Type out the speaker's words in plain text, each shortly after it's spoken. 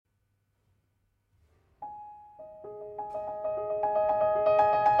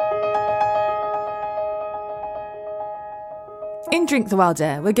In Drink the Wild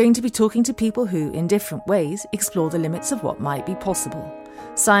Air, we're going to be talking to people who, in different ways, explore the limits of what might be possible.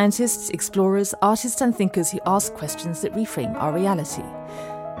 Scientists, explorers, artists and thinkers who ask questions that reframe our reality.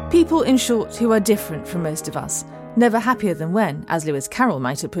 People, in short, who are different from most of us, never happier than when, as Lewis Carroll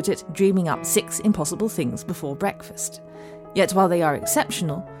might have put it, dreaming up 6 impossible things before breakfast. Yet while they are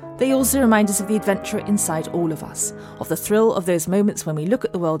exceptional, they also remind us of the adventure inside all of us, of the thrill of those moments when we look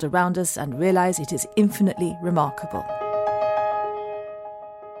at the world around us and realise it is infinitely remarkable.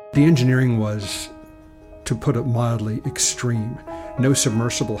 The engineering was, to put it mildly, extreme. No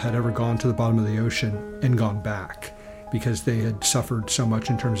submersible had ever gone to the bottom of the ocean and gone back because they had suffered so much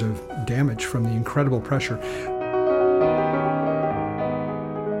in terms of damage from the incredible pressure.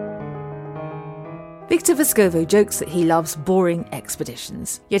 Victor Vescovo jokes that he loves boring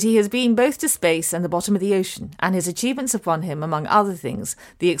expeditions, yet he has been both to space and the bottom of the ocean, and his achievements have won him, among other things,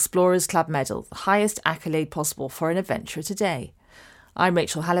 the Explorers Club Medal, the highest accolade possible for an adventurer today. I'm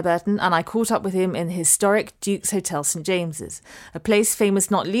Rachel Halliburton, and I caught up with him in the historic Duke's Hotel St James's, a place famous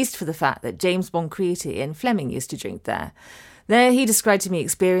not least for the fact that James Bond creator Ian Fleming used to drink there. There he described to me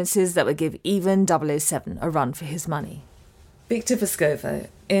experiences that would give even 007 a run for his money. Victor Vescovo,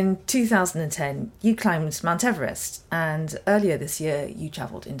 in 2010 you climbed Mount Everest, and earlier this year you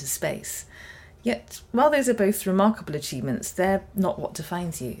travelled into space. Yet, while those are both remarkable achievements, they're not what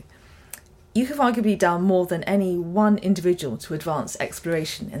defines you. You have arguably done more than any one individual to advance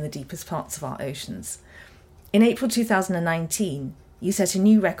exploration in the deepest parts of our oceans. In April 2019, you set a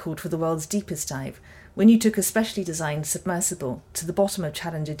new record for the world's deepest dive when you took a specially designed submersible to the bottom of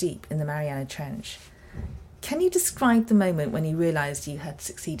Challenger Deep in the Mariana Trench. Can you describe the moment when you realised you had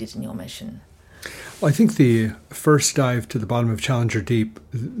succeeded in your mission? Well, I think the first dive to the bottom of Challenger Deep,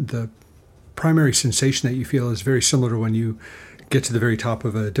 the primary sensation that you feel is very similar to when you get to the very top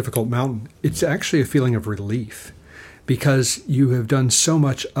of a difficult mountain. It's actually a feeling of relief because you have done so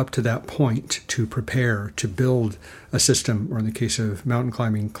much up to that point to prepare, to build a system, or in the case of mountain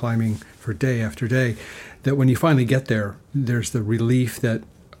climbing for day after day, that when you finally get there, there's the relief that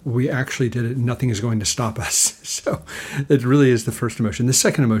we actually did it and nothing is going to stop us. So it really is the first emotion. The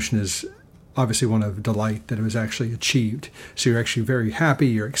second emotion is obviously one of delight that it was actually achieved. So you're actually very happy,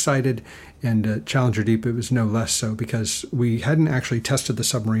 you're excited, and at Challenger Deep it was no less so because we hadn't actually tested the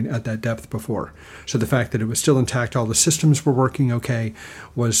submarine at that depth before. So the fact that it was still intact, all the systems were working okay,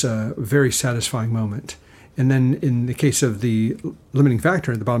 was a very satisfying moment. And then in the case of the limiting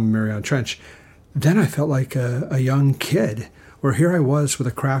factor at the bottom of the Mariana Trench, then I felt like a young kid, where here I was with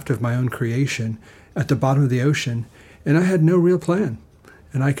a craft of my own creation at the bottom of the ocean, and I had no real plan.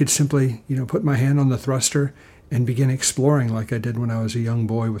 And I could simply, put my hand on the thruster and begin exploring like I did when I was a young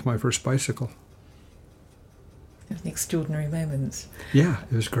boy with my first bicycle. It was an extraordinary moment. Yeah,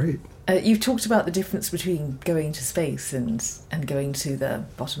 it was great. You've talked about the difference between going to space and going to the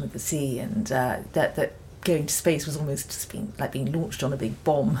bottom of the sea, and that going to space was almost just being launched on a big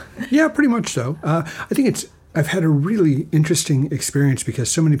bomb. Yeah, pretty much so. I think I've had a really interesting experience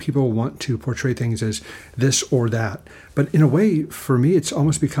because so many people want to portray things as this or that. But in a way, for me, it's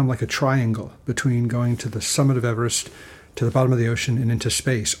almost become like a triangle between going to the summit of Everest, to the bottom of the ocean, and into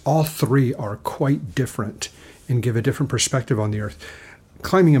space. All three are quite different and give a different perspective on the Earth.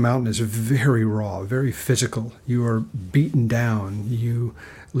 Climbing a mountain is very raw, very physical. You are beaten down. You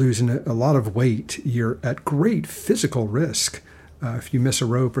lose a lot of weight. You're at great physical risk if you miss a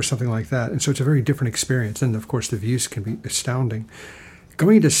rope or something like that. And so it's a very different experience. And of course, the views can be astounding.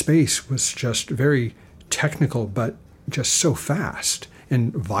 Going into space was just very technical, but just so fast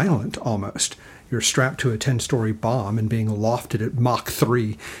and violent almost. You're strapped to a 10-story bomb and being lofted at Mach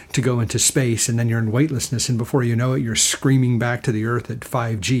 3 to go into space, and then you're in weightlessness, and before you know it, you're screaming back to the Earth at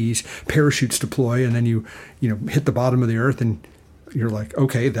 5 Gs, parachutes deploy, and then you hit the bottom of the Earth, and you're like,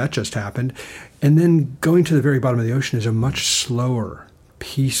 okay, that just happened. And then going to the very bottom of the ocean is a much slower,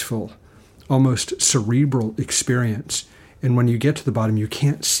 peaceful, almost cerebral experience. And when you get to the bottom, you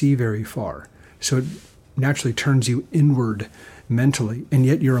can't see very far. So it naturally turns you inward mentally. And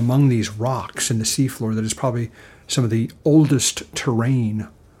yet you're among these rocks in the seafloor that is probably some of the oldest terrain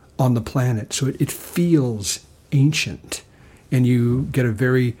on the planet. So it feels ancient. And you get a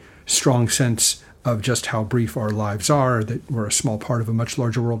very strong sense of just how brief our lives are, that we're a small part of a much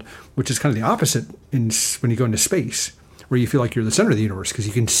larger world, which is kind of the opposite when you go into space, where you feel like you're the center of the universe because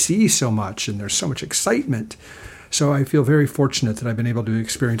you can see so much and there's so much excitement. So I feel very fortunate that I've been able to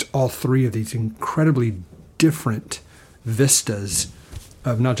experience all three of these incredibly different vistas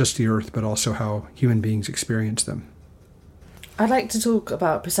of not just the Earth, but also how human beings experience them. I'd like to talk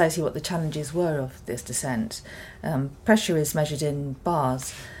about precisely what the challenges were of this descent. Pressure is measured in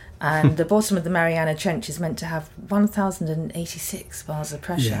bars. And the bottom of the Mariana Trench is meant to have 1,086 bars of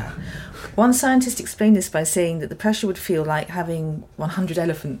pressure. Yeah. One scientist explained this by saying that the pressure would feel like having 100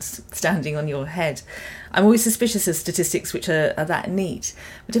 elephants standing on your head. I'm always suspicious of statistics which are that neat,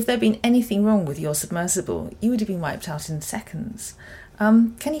 but if there had been anything wrong with your submersible, you would have been wiped out in seconds.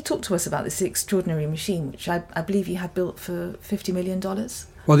 Can you talk to us about this extraordinary machine, which I believe you had built for $50 million?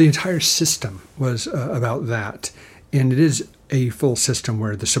 Well, the entire system was about that. And it is a full system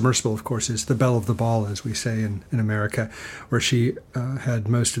where the submersible, of course, is the belle of the ball, as we say in America, where she had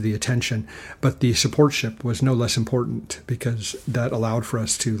most of the attention. But the support ship was no less important because that allowed for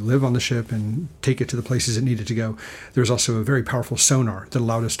us to live on the ship and take it to the places it needed to go. There was also a very powerful sonar that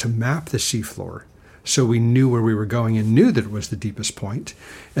allowed us to map the seafloor, so we knew where we were going and knew that it was the deepest point.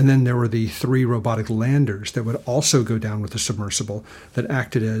 And then there were the 3 robotic landers that would also go down with the submersible that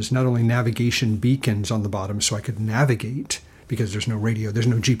acted as not only navigation beacons on the bottom so I could navigate, because there's no radio, there's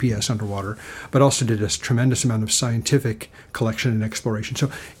no GPS underwater, but also did a tremendous amount of scientific collection and exploration. So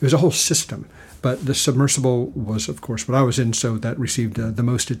it was a whole system. But the submersible was, of course, what I was in, so that received the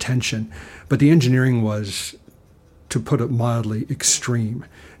most attention. But the engineering was, to put it mildly, extreme.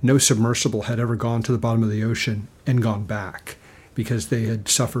 No submersible had ever gone to the bottom of the ocean and gone back because they had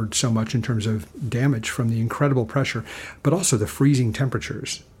suffered so much in terms of damage from the incredible pressure, but also the freezing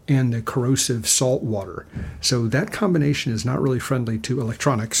temperatures and the corrosive salt water. So that combination is not really friendly to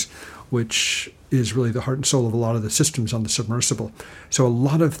electronics, which is really the heart and soul of a lot of the systems on the submersible. So a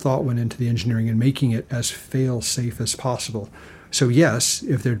lot of thought went into the engineering and making it as fail-safe as possible. So yes,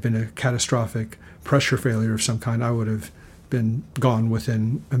 if there had been a catastrophic pressure failure of some kind, I would have been gone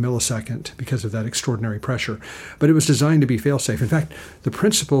within a millisecond because of that extraordinary pressure. But it was designed to be fail-safe. In fact, the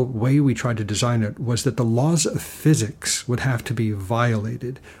principal way we tried to design it was that the laws of physics would have to be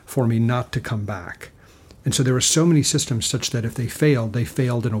violated for me not to come back. And so there were so many systems such that if they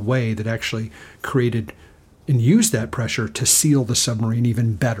failed in a way that actually created and used that pressure to seal the submarine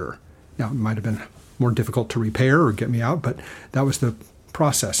even better. Now, it might have been more difficult to repair or get me out, but that was the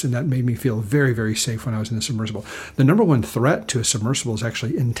process, and that made me feel very, very safe when I was in the submersible. The number one threat to a submersible is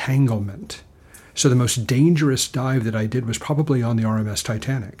actually entanglement. So the most dangerous dive that I did was probably on the RMS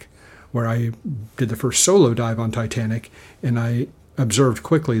Titanic, where I did the first solo dive on Titanic, and I observed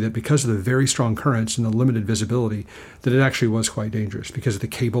quickly that because of the very strong currents and the limited visibility, that it actually was quite dangerous because of the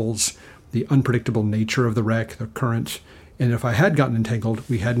cables, the unpredictable nature of the wreck, the currents. And if I had gotten entangled,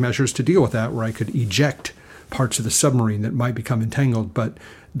 we had measures to deal with that where I could eject parts of the submarine that might become entangled, but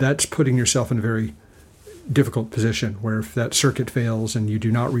that's putting yourself in a very difficult position where if that circuit fails and you do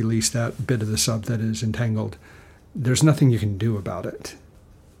not release that bit of the sub that is entangled, there's nothing you can do about it.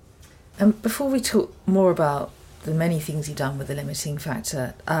 Before we talk more about the many things you've done with the limiting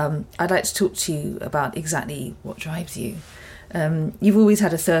factor, I'd like to talk to you about exactly what drives you. You've always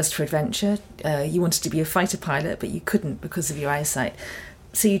had a thirst for adventure. You wanted to be a fighter pilot, but you couldn't because of your eyesight.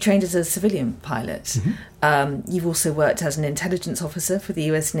 So you trained as a civilian pilot. Mm-hmm. You've also worked as an intelligence officer for the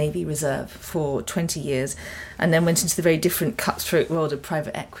US Navy Reserve for 20 years, and then went into the very different cutthroat world of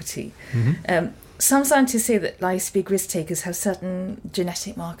private equity. Mm-hmm. Some scientists say that life's big risk takers have certain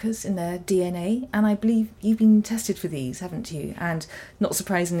genetic markers in their DNA, and I believe you've been tested for these, haven't you? And not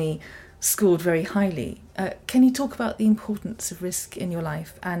surprisingly, scored very highly. Can you talk about the importance of risk in your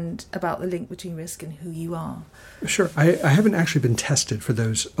life and about the link between risk and who you are? Sure. I haven't actually been tested for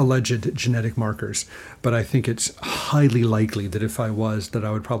those alleged genetic markers, but I think it's highly likely that if I was, that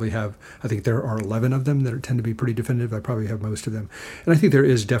I would probably have, I think there are 11 of them that tend to be pretty definitive. I probably have most of them. And I think there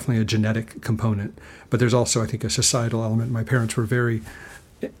is definitely a genetic component, but there's also, I think, a societal element. My parents were very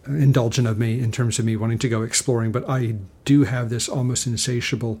indulgent of me in terms of me wanting to go exploring, but I do have this almost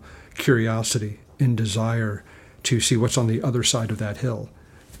insatiable curiosity and desire to see what's on the other side of that hill.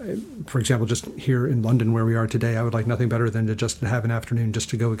 For example, just here in London where we are today, I would like nothing better than to just have an afternoon just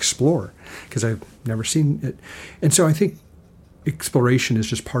to go explore because I've never seen it. And so I think exploration is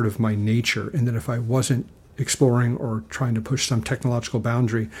just part of my nature, and that if I wasn't exploring or trying to push some technological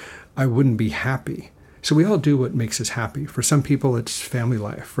boundary, I wouldn't be happy. So we all do what makes us happy. For some people, it's family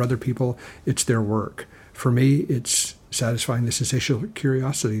life. For other people, it's their work. For me, it's satisfying this insatiable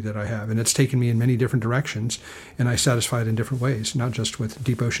curiosity that I have. And it's taken me in many different directions, and I satisfy it in different ways, not just with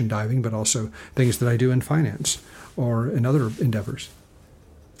deep ocean diving, but also things that I do in finance or in other endeavors.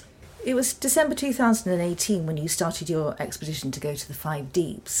 It was December 2018 when you started your expedition to go to the 5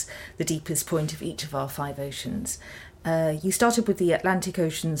 deeps, the deepest point of each of our 5 oceans. You started with the Atlantic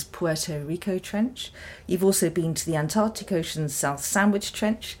Ocean's Puerto Rico Trench. You've also been to the Antarctic Ocean's South Sandwich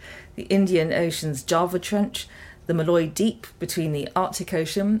Trench, the Indian Ocean's Java Trench, the Malloy Deep between the Arctic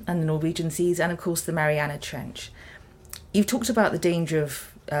Ocean and the Norwegian Seas, and of course the Mariana Trench. You've talked about the danger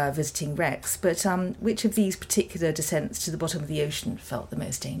of visiting wrecks, but which of these particular descents to the bottom of the ocean felt the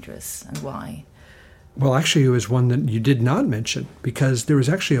most dangerous, and why? Well, actually, it was one that you did not mention, because there was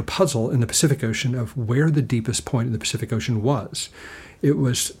actually a puzzle in the Pacific Ocean of where the deepest point in the Pacific Ocean was. It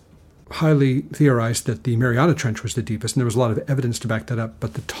was highly theorized that the Mariana Trench was the deepest, and there was a lot of evidence to back that up,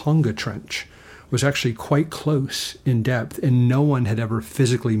 but the Tonga Trench was actually quite close in depth, and no one had ever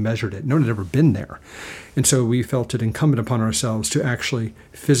physically measured it. No one had ever been there. And so we felt it incumbent upon ourselves to actually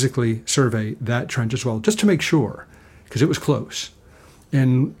physically survey that trench as well, just to make sure, because it was close.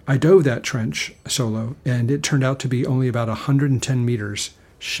 And I dove that trench solo, and it turned out to be only about 110 meters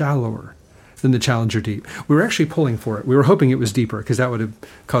shallower than the Challenger Deep. We were actually pulling for it. We were hoping it was deeper, because that would have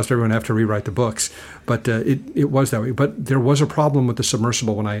caused everyone to have to rewrite the books. But it was that way. But there was a problem with the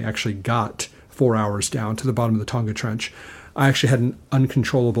submersible when I actually got 4 hours down to the bottom of the Tonga Trench. I actually had an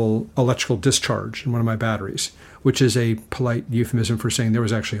uncontrollable electrical discharge in one of my batteries, which is a polite euphemism for saying there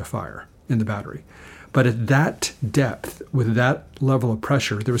was actually a fire in the battery. But at that depth, with that level of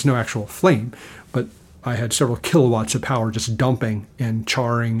pressure, there was no actual flame, but I had several kilowatts of power just dumping and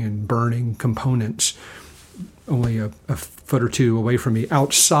charring and burning components only a foot or two away from me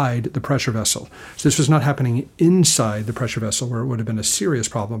outside the pressure vessel. So this was not happening inside the pressure vessel, where it would have been a serious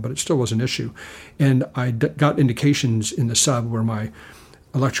problem, but it still was an issue. And I got indications in the sub where my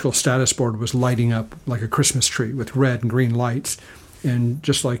electrical status board was lighting up like a Christmas tree with red and green lights. And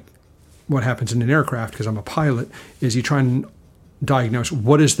just like what happens in an aircraft, because I'm a pilot, is you try and diagnose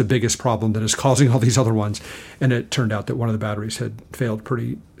what is the biggest problem that is causing all these other ones. And it turned out that one of the batteries had failed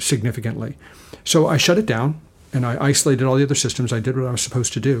pretty significantly. So I shut it down, and I isolated all the other systems. I did what I was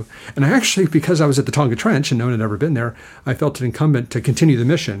supposed to do. And I actually, because I was at the Tonga Trench and no one had ever been there, I felt it incumbent to continue the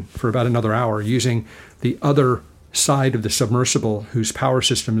mission for about another hour using the other side of the submersible whose power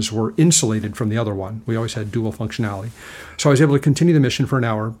systems were insulated from the other one. We always had dual functionality. So I was able to continue the mission for an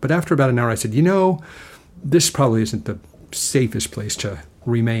hour. But after about an hour, I said, this probably isn't the safest place to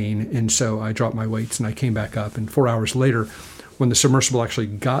remain. And so I dropped my weights and I came back up. And 4 hours later, when the submersible actually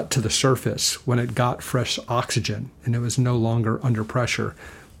got to the surface, when it got fresh oxygen and it was no longer under pressure,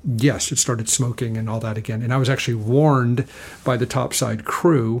 yes, it started smoking and all that again. And I was actually warned by the topside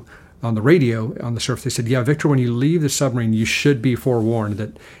crew on the radio on the surface. They said, yeah, Victor, when you leave the submarine, you should be forewarned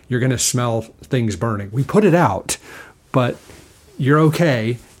that you're going to smell things burning. We put it out, but you're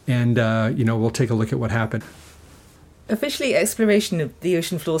okay. And, we'll take a look at what happened. Officially, exploration of the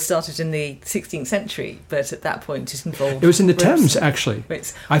ocean floor started in the 16th century, but at that point it involved... It was in the Thames, actually.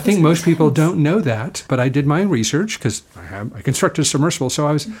 I think most people don't know that, but I did my own research because I constructed a submersible. So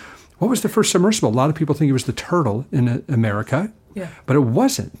what was the first submersible? A lot of people think it was the Turtle in America, but it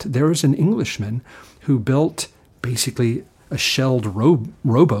wasn't. There was an Englishman who built basically a shelled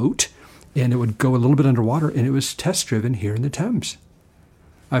rowboat, and it would go a little bit underwater, and it was test-driven here in the Thames.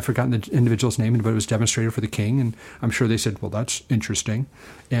 I've forgotten the individual's name, but it was demonstrated for the king, and I'm sure they said, well, that's interesting.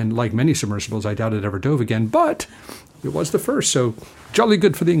 And like many submersibles, I doubt it ever dove again, but it was the first, so jolly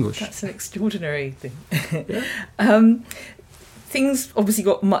good for the English. That's an extraordinary thing. Things obviously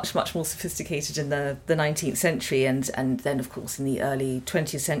got much, much more sophisticated in the 19th century, and then, of course, in the early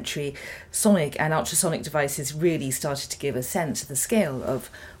 20th century, sonic and ultrasonic devices really started to give a sense of the scale of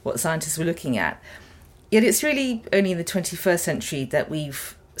what scientists were looking at. Yet it's really only in the 21st century that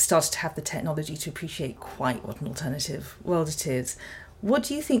we've started to have the technology to appreciate quite what an alternative world it is. What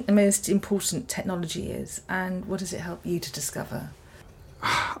do you think the most important technology is, and what does it help you to discover?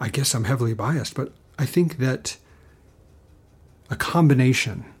 I guess I'm heavily biased, but I think that a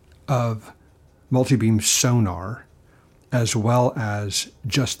combination of multi-beam sonar as well as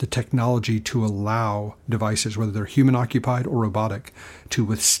just the technology to allow devices, whether they're human-occupied or robotic, to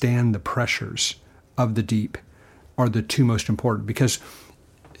withstand the pressures of the deep are the two most important, because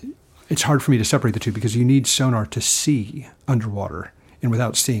it's hard for me to separate the two, because you need sonar to see underwater, and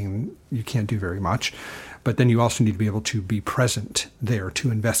without seeing, you can't do very much. But then you also need to be able to be present there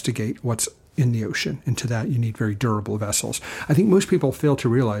to investigate what's in the ocean, and to that you need very durable vessels. I think most people fail to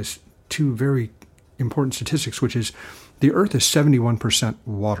realize two very important statistics, which is the Earth is 71%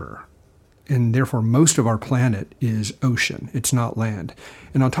 water, and therefore most of our planet is ocean. It's not land.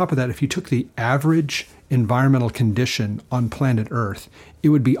 And on top of that, if you took the average environmental condition on planet Earth, it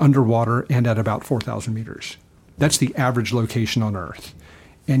would be underwater and at about 4,000 meters. That's the average location on Earth.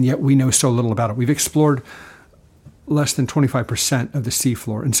 And yet we know so little about it. We've explored less than 25% of the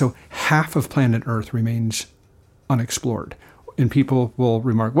seafloor. And so half of planet Earth remains unexplored. And people will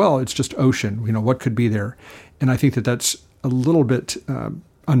remark, well, it's just ocean. What could be there? And I think that that's a little bit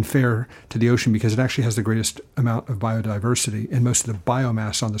unfair to the ocean, because it actually has the greatest amount of biodiversity and most of the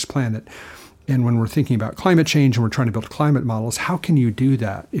biomass on this planet. And when we're thinking about climate change and we're trying to build climate models, how can you do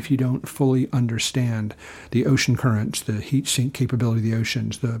that if you don't fully understand the ocean currents, the heat sink capability of the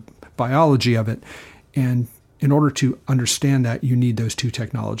oceans, the biology of it? And in order to understand that, you need those two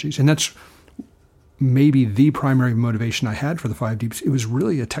technologies. And that's maybe the primary motivation I had for the 5 Deeps. It was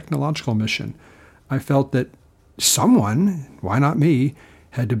really a technological mission. I felt that someone, why not me,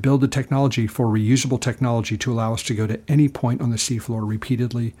 had to build the technology for reusable technology to allow us to go to any point on the seafloor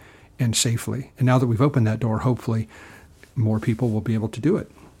repeatedly and safely. And now that we've opened that door, hopefully more people will be able to do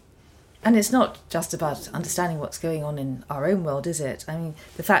it. And it's not just about understanding what's going on in our own world, is it? I mean,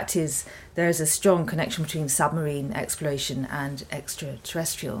 the fact is there is a strong connection between submarine exploration and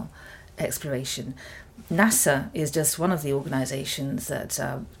extraterrestrial exploration. NASA is just one of the organisations that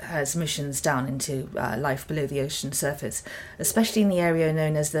has missions down into life below the ocean surface, especially in the area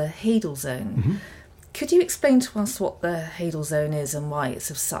known as the Hadal Zone. Mm-hmm. Could you explain to us what the Hadal Zone is and why it's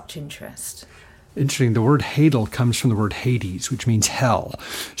of such interest? Interesting. The word Hadal comes from the word Hades, which means hell.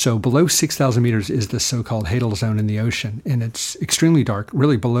 So below 6,000 meters is the so-called Hadal Zone in the ocean, and it's extremely dark.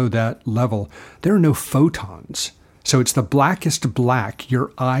 Really below that level, there are no photons. So it's the blackest black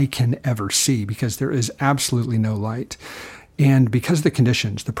your eye can ever see because there is absolutely no light. And because of the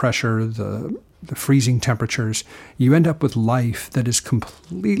conditions, the pressure, the freezing temperatures, you end up with life that is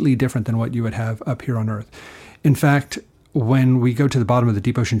completely different than what you would have up here on Earth. In fact, when we go to the bottom of the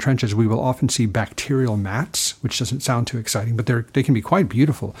deep ocean trenches, we will often see bacterial mats, which doesn't sound too exciting, but they can be quite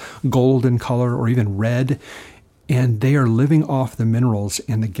beautiful, gold in color or even red. And they are living off the minerals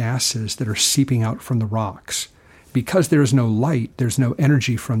and the gases that are seeping out from the rocks. Because there is no light, there's no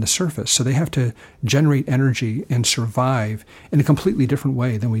energy from the surface. So they have to generate energy and survive in a completely different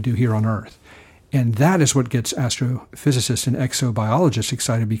way than we do here on Earth. And that is what gets astrophysicists and exobiologists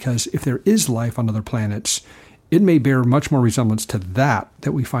excited, because if there is life on other planets, it may bear much more resemblance to that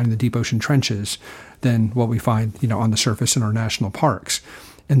we find in the deep ocean trenches than what we find, on the surface in our national parks.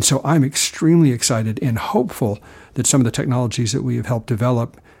 And so I'm extremely excited and hopeful that some of the technologies that we have helped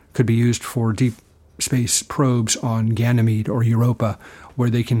develop could be used for deep space probes on Ganymede or Europa, where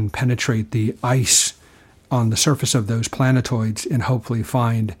they can penetrate the ice on the surface of those planetoids and hopefully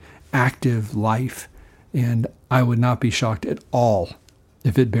find active life. And I would not be shocked at all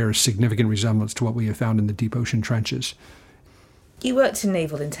if it bears significant resemblance to what we have found in the deep ocean trenches. You worked in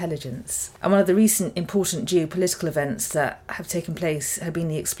naval intelligence, and one of the recent important geopolitical events that have taken place have been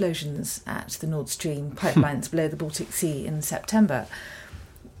the explosions at the Nord Stream pipelines below the Baltic Sea in September.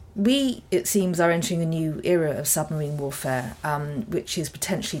 We, it seems, are entering a new era of submarine warfare, which is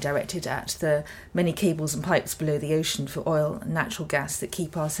potentially directed at the many cables and pipes below the ocean for oil and natural gas that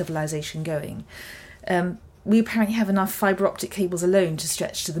keep our civilization going. We apparently have enough fibre optic cables alone to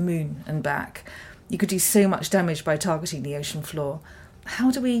stretch to the moon and back. You could do so much damage by targeting the ocean floor.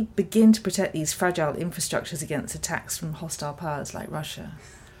 How do we begin to protect these fragile infrastructures against attacks from hostile powers like Russia?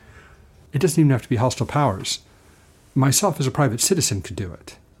 It doesn't even have to be hostile powers. Myself as a private citizen could do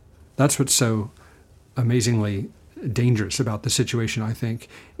it. That's what's so amazingly dangerous about the situation, I think,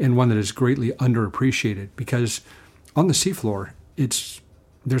 and one that is greatly underappreciated, because on the seafloor,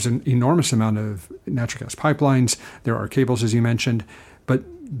 there's an enormous amount of natural gas pipelines. There are cables, as you mentioned,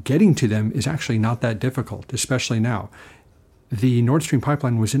 but getting to them is actually not that difficult, especially now. The Nord Stream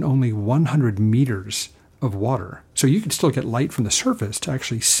pipeline was in only 100 meters of water, so you could still get light from the surface to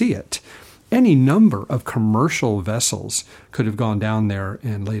actually see it. Any number of commercial vessels could have gone down there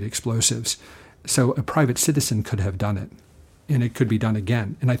and laid explosives. So a private citizen could have done it, and it could be done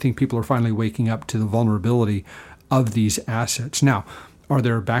again. And I think people are finally waking up to the vulnerability of these assets. Now, are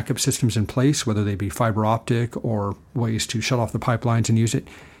there backup systems in place, whether they be fiber optic or ways to shut off the pipelines and use it?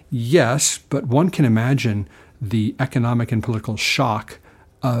 Yes, but one can imagine the economic and political shock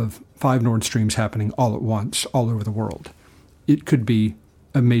of 5 Nord Streams happening all at once, all over the world. It could be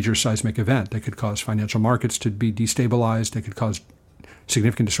a major seismic event that could cause financial markets to be destabilized, that could cause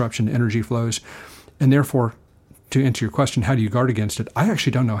significant disruption to energy flows. And therefore, to answer your question, how do you guard against it? I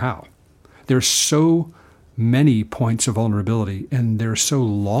actually don't know how. There's so many points of vulnerability, and they're so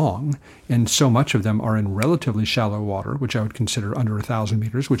long, and so much of them are in relatively shallow water, which I would consider under 1,000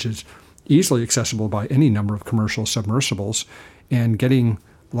 meters, which is easily accessible by any number of commercial submersibles. And getting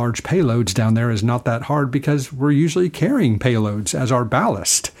large payloads down there is not that hard because we're usually carrying payloads as our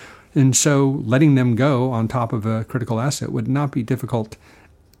ballast. And so letting them go on top of a critical asset would not be difficult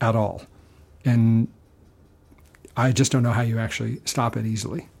at all. And I just don't know how you actually stop it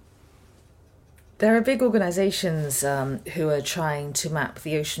easily. There are big organisations who are trying to map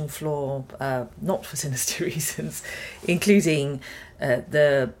the ocean floor, not for sinister reasons, including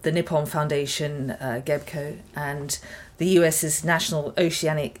the Nippon Foundation, GEBCO, and the US's National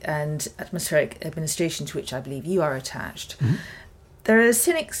Oceanic and Atmospheric Administration, to which I believe you are attached. Mm-hmm. There are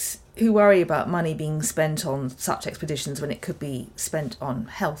cynics who worry about money being spent on such expeditions when it could be spent on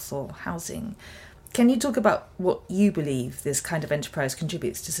health or housing. Can you talk about what you believe this kind of enterprise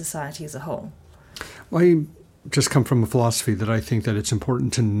contributes to society as a whole? Well, I just come from a philosophy that I think that it's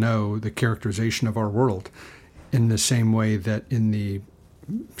important to know the characterization of our world in the same way that in the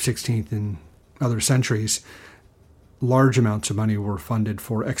 16th and other centuries, large amounts of money were funded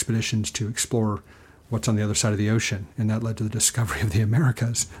for expeditions to explore what's on the other side of the ocean, and that led to the discovery of the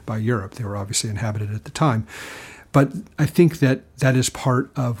Americas by Europe. They were obviously inhabited at the time. But I think that that is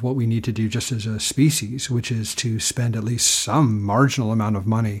part of what we need to do just as a species, which is to spend at least some marginal amount of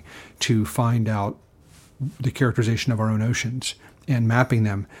money to find out the characterization of our own oceans and mapping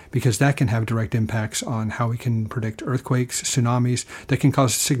them, because that can have direct impacts on how we can predict earthquakes, tsunamis that can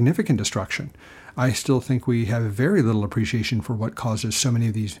cause significant destruction. I still think we have very little appreciation for what causes so many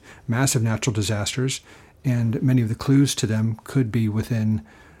of these massive natural disasters, and many of the clues to them could be within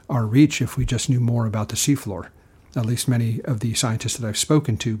our reach if we just knew more about the seafloor. At least many of the scientists that I've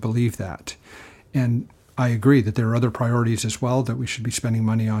spoken to believe that. And I agree that there are other priorities as well, that we should be spending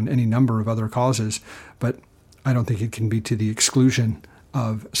money on any number of other causes, but I don't think it can be to the exclusion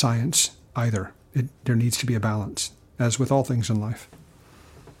of science either. There needs to be a balance, as with all things in life.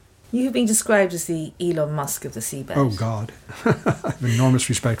 You have been described as the Elon Musk of the seabed. Oh, God. I have enormous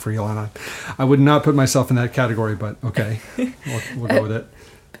respect for Elon. I would not put myself in that category, but okay, we'll go with it.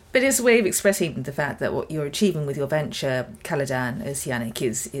 But it's a way of expressing the fact that what you're achieving with your venture, Caladan Oceanic,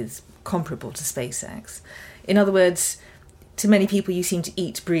 is comparable to SpaceX. In other words, to many people, you seem to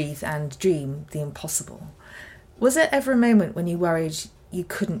eat, breathe, and dream the impossible. Was there ever a moment when you worried you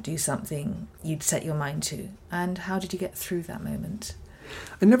couldn't do something you'd set your mind to? And how did you get through that moment?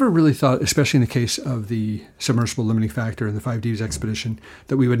 I never really thought, especially in the case of the submersible limiting factor and the 5Ds expedition,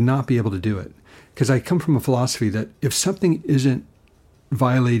 that we would not be able to do it. Because I come from a philosophy that if something isn't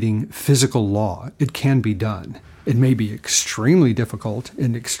violating physical law, it can be done. It may be extremely difficult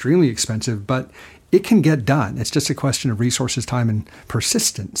and extremely expensive, but it can get done. It's just a question of resources, time, and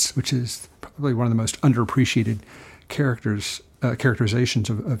persistence, which is probably one of the most underappreciated characterizations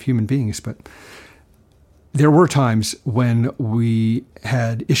of human beings. But there were times when we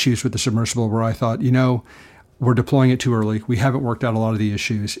had issues with the submersible where I thought, we're deploying it too early. We haven't worked out a lot of the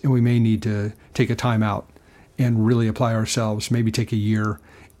issues, and we may need to take a time out and really apply ourselves, maybe take a year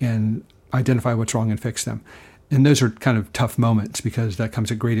and identify what's wrong and fix them. And those are kind of tough moments because that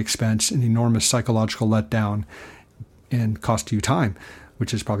comes at great expense, an enormous psychological letdown, and cost you time,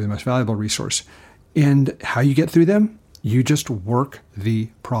 which is probably the most valuable resource. And how you get through them? You just work the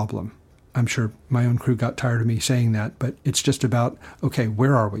problem. I'm sure my own crew got tired of me saying that, but it's just about, okay,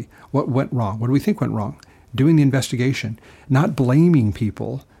 where are we? What went wrong? What do we think went wrong? Doing the investigation, not blaming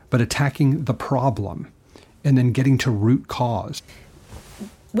people, but attacking the problem, and then getting to root cause.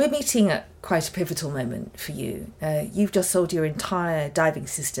 We're meeting at quite a pivotal moment for you. You've just sold your entire diving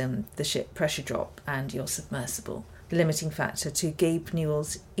system, the ship pressure drop, and your submersible, the limiting factor, to Gabe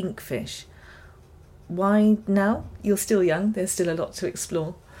Newell's Inkfish. Why now? You're still young. There's still a lot to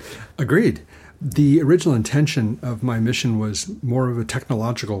explore. Agreed. The original intention of my mission was more of a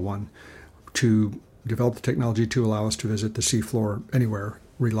technological one, to develop the technology to allow us to visit the seafloor anywhere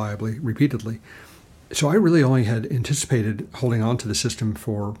reliably, repeatedly. So I really only had anticipated holding on to the system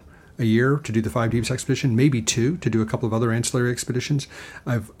for a year to do the 5Ds expedition, maybe 2 to do a couple of other ancillary expeditions.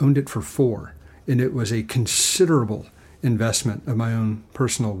 I've owned it for 4, and it was a considerable investment of my own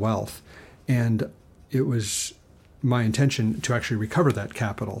personal wealth. And it was my intention to actually recover that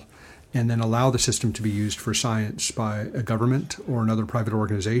capital and then allow the system to be used for science by a government or another private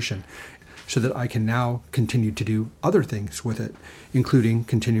organization, so that I can now continue to do other things with it, including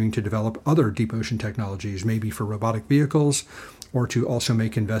continuing to develop other deep ocean technologies, maybe for robotic vehicles, or to also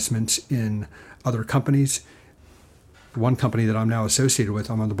make investments in other companies. One company that I'm now associated with,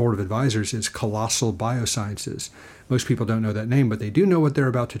 I'm on the board of advisors, is Colossal Biosciences. Most people don't know that name, but they do know what they're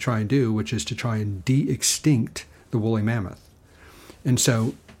about to try and do, which is to try and de-extinct the woolly mammoth. And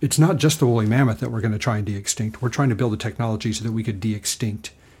so it's not just the woolly mammoth that we're going to try and de-extinct. We're trying to build a technology so that we could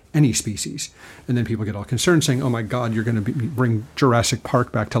de-extinct any species. And then people get all concerned saying, oh my God, you're going to bring Jurassic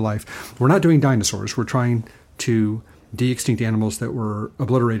Park back to life. We're not doing dinosaurs. We're trying to de-extinct animals that were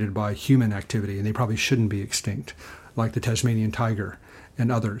obliterated by human activity, and they probably shouldn't be extinct, like the Tasmanian tiger and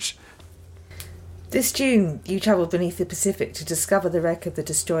others. This June, you travelled beneath the Pacific to discover the wreck of the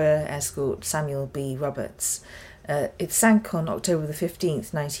destroyer escort Samuel B. Roberts. It sank on October the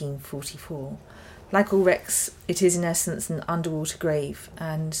 15th, 1944. Like all wrecks, it is in essence an underwater grave,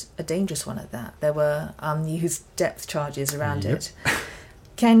 and a dangerous one at that. There were unused depth charges around it.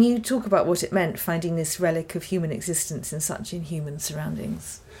 Can you talk about what it meant finding this relic of human existence in such inhuman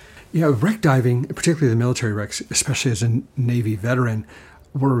surroundings? Yeah, wreck diving, particularly the military wrecks, especially as a Navy veteran,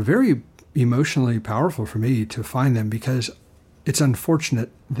 were very emotionally powerful for me to find them, because it's unfortunate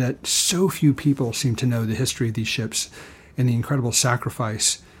that so few people seem to know the history of these ships and the incredible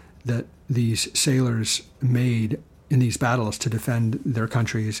sacrifice that these sailors made in these battles to defend their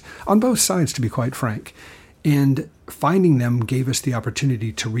countries, on both sides, to be quite frank. And finding them gave us the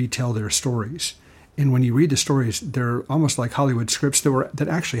opportunity to retell their stories. And when you read the stories, they're almost like Hollywood scripts that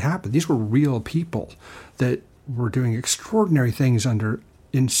actually happened. These were real people that were doing extraordinary things under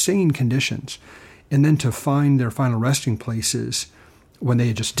insane conditions. And then to find their final resting places when they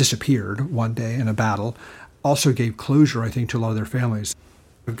had just disappeared one day in a battle also gave closure, I think, to a lot of their families.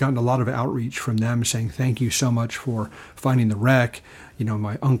 We've gotten a lot of outreach from them saying, thank you so much for finding the wreck.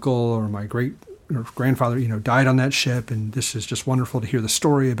 My uncle or my grandfather, died on that ship, and this is just wonderful to hear the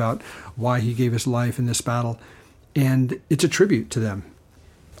story about why he gave his life in this battle. And it's a tribute to them.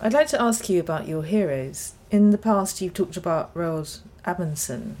 I'd like to ask you about your heroes. In the past, you've talked about Roald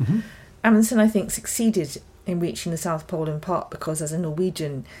Amundsen. Mm-hmm. Amundsen, I think, succeeded in reaching the South Pole in part because, as a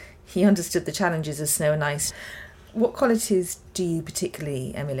Norwegian, he understood the challenges of snow and ice. What qualities do you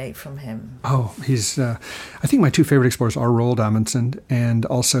particularly emulate from him? Oh, I think my two favorite explorers are Roald Amundsen and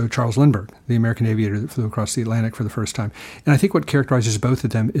also Charles Lindbergh, the American aviator that flew across the Atlantic for the first time. And I think what characterizes both of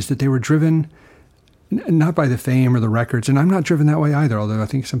them is that they were driven not by the fame or the records, and I'm not driven that way either, although I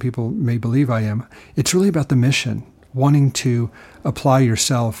think some people may believe I am. It's really about the mission, wanting to apply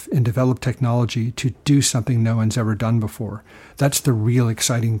yourself and develop technology to do something no one's ever done before. That's the real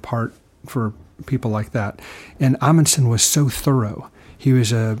exciting part for people like that. And Amundsen was so thorough. He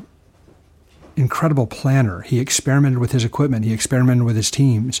was an incredible planner. He experimented with his equipment. He experimented with his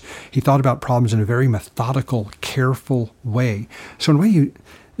teams. He thought about problems in a very methodical, careful way. So in a way,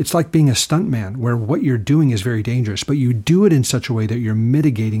 it's like being a stuntman, where what you're doing is very dangerous, but you do it in such a way that you're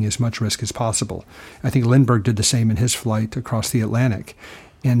mitigating as much risk as possible. I think Lindbergh did the same in his flight across the Atlantic.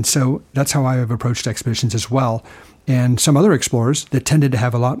 And so that's how I have approached expeditions as well. And some other explorers that tended to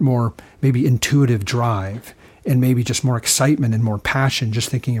have a lot more maybe intuitive drive and maybe just more excitement and more passion, just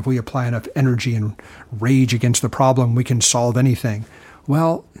thinking if we apply enough energy and rage against the problem, we can solve anything.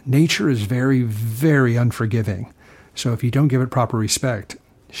 Well, nature is very, very unforgiving. So if you don't give it proper respect,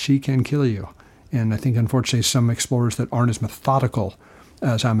 she can kill you. And I think, unfortunately, some explorers that aren't as methodical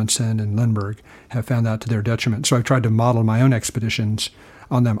as Amundsen and Lindbergh have found that to their detriment. So I've tried to model my own expeditions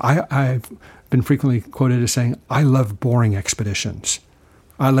on them. I've been frequently quoted as saying, I love boring expeditions.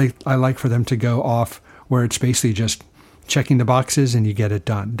 I like for them to go off where it's basically just checking the boxes and you get it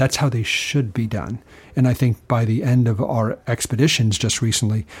done. That's how they should be done. And I think by the end of our expeditions just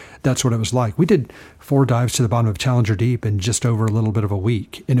recently, that's what it was like. We did 4 dives to the bottom of Challenger Deep in just over a little bit of a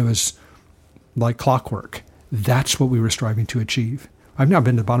week, and it was like clockwork. That's what we were striving to achieve. I've now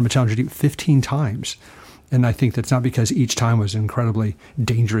been to the bottom of Challenger Deep 15 times. And I think that's not because each time was an incredibly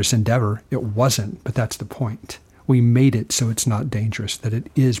dangerous endeavor. It wasn't, but that's the point. We made it so it's not dangerous, that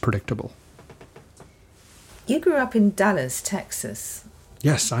it is predictable. You grew up in Dallas, Texas.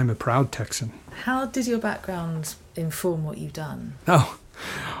 Yes, I'm a proud Texan. How did your background inform what you've done? Oh,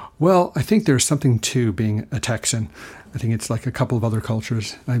 well, I think there's something to being a Texan. I think it's like a couple of other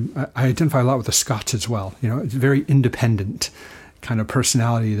cultures. I identify a lot with the Scots as well. It's very independent kind of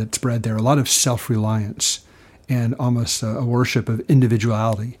personality that's bred there. A lot of self-reliance and almost a worship of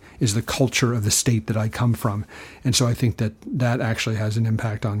individuality is the culture of the state that I come from. And so I think that actually has an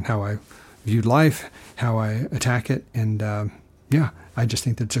impact on how I viewed life, how I attack it. And I just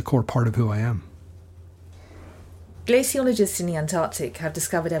think that's a core part of who I am. Glaciologists in the Antarctic have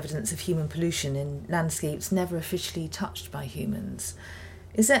discovered evidence of human pollution in landscapes never officially touched by humans.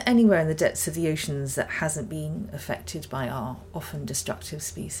 Is there anywhere in the depths of the oceans that hasn't been affected by our often destructive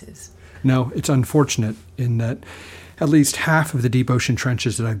species? No, it's unfortunate in that at least half of the deep ocean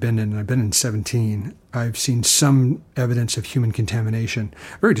trenches that I've been in, and I've been in 17, I've seen some evidence of human contamination.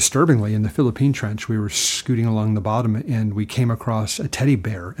 Very disturbingly, in the Philippine Trench, we were scooting along the bottom and we came across a teddy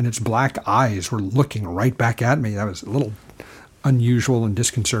bear, and its black eyes were looking right back at me. That was a little unusual and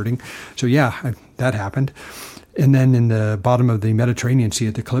disconcerting. So that happened. And then in the bottom of the Mediterranean Sea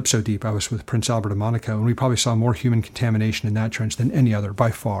at the Calypso Deep, I was with Prince Albert of Monaco, and we probably saw more human contamination in that trench than any other,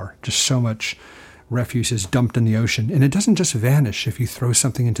 by far. Just so much refuse is dumped in the ocean. And it doesn't just vanish if you throw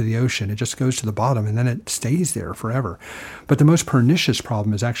something into the ocean. It just goes to the bottom, and then it stays there forever. But the most pernicious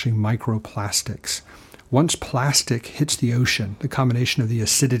problem is actually microplastics, once plastic hits the ocean, the combination of the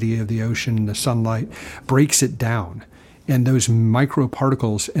acidity of the ocean and the sunlight breaks it down. And those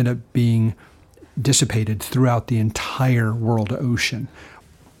microparticles end up being dissipated throughout the entire world ocean.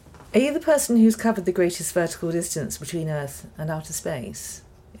 Are you the person who's covered the greatest vertical distance between Earth and outer space?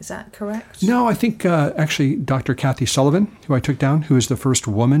 Is that correct? No, I think actually Dr. Kathy Sullivan, who I took down, who is the first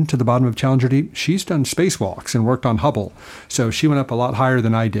woman to the bottom of Challenger Deep, she's done spacewalks and worked on Hubble. So she went up a lot higher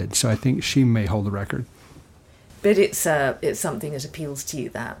than I did. So I think she may hold the record. But it's something that appeals to you,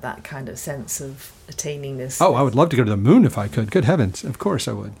 that kind of sense of attaining this. Oh, I would love to go to the moon if I could. Good heavens. Of course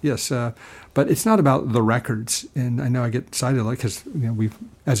I would. Yes. But it's not about the records. And I know I get excited because we've,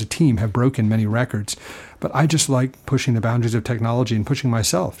 as a team, have broken many records. But I just like pushing the boundaries of technology and pushing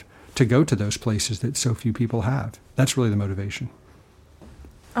myself to go to those places that so few people have. That's really the motivation.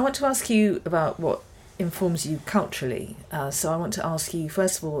 I want to ask you about what informs you culturally. So I want to ask you,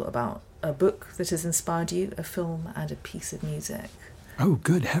 first of all, about a book that has inspired you, a film and a piece of music. Oh,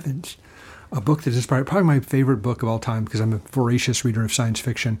 good heavens. A book that inspired, probably my favorite book of all time, because I'm a voracious reader of science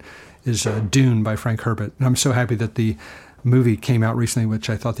fiction, is Dune by Frank Herbert. And I'm so happy that the movie came out recently, which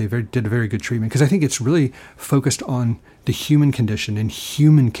I thought they did a very good treatment, because I think it's really focused on the human condition and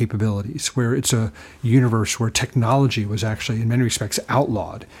human capabilities, where it's a universe where technology was actually, in many respects,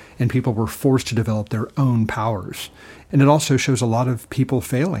 outlawed, and people were forced to develop their own powers. And it also shows a lot of people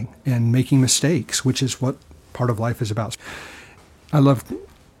failing and making mistakes, which is what part of life is about. I love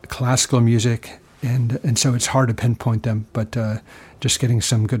classical music, and so it's hard to pinpoint them, but just getting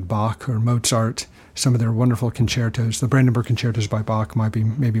some good Bach or Mozart, some of their wonderful concertos. The Brandenburg concertos by Bach might be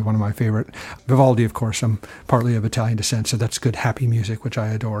maybe one of my favorite. Vivaldi, of course, I'm partly of Italian descent, so that's good, happy music, which I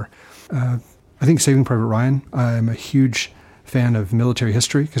adore. I think Saving Private Ryan, I'm a huge fan of military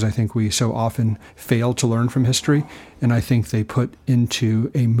history because I think we so often fail to learn from history. And I think they put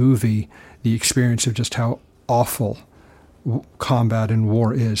into a movie the experience of just how awful combat and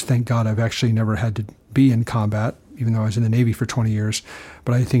war is. Thank God I've actually never had to be in combat, even though I was in the Navy for 20 years.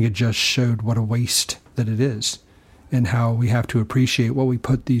 But I think it just showed what a waste that it is and how we have to appreciate what we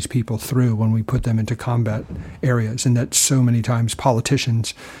put these people through when we put them into combat areas. And that so many times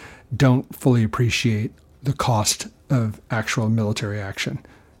politicians don't fully appreciate the cost of actual military action.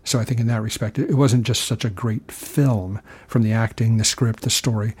 So I think in that respect, it wasn't just such a great film from the acting, the script, the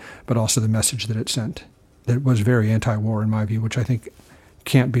story, but also the message that it sent. That was very anti-war in my view, which I think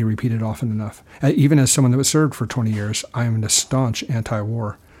can't be repeated often enough. Even as someone that was served for 20 years, I am a staunch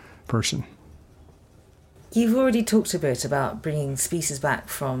anti-war person. You've already talked a bit about bringing species back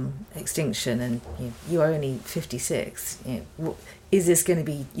from extinction, and you are only 56. Is this going to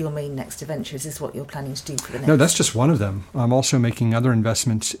be your main next adventure? Is this what you're planning to do for the next? No, that's just one of them. I'm also making other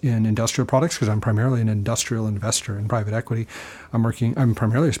investments in industrial products because I'm primarily an industrial investor in private equity. I'm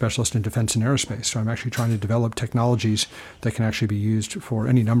primarily a specialist in defense and aerospace, so I'm actually trying to develop technologies that can actually be used for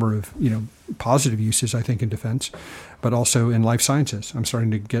any number of positive uses, I think, in defense, but also in life sciences. I'm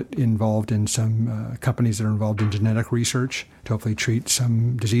starting to get involved in some companies that are involved in genetic research to hopefully treat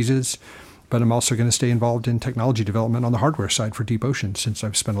some diseases. But I'm also going to stay involved in technology development on the hardware side for deep ocean, since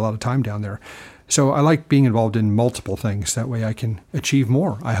I've spent a lot of time down there. So I like being involved in multiple things. That way I can achieve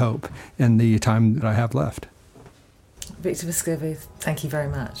more, I hope, in the time that I have left. Victor Vescovo, thank you very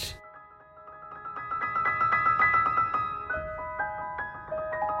much.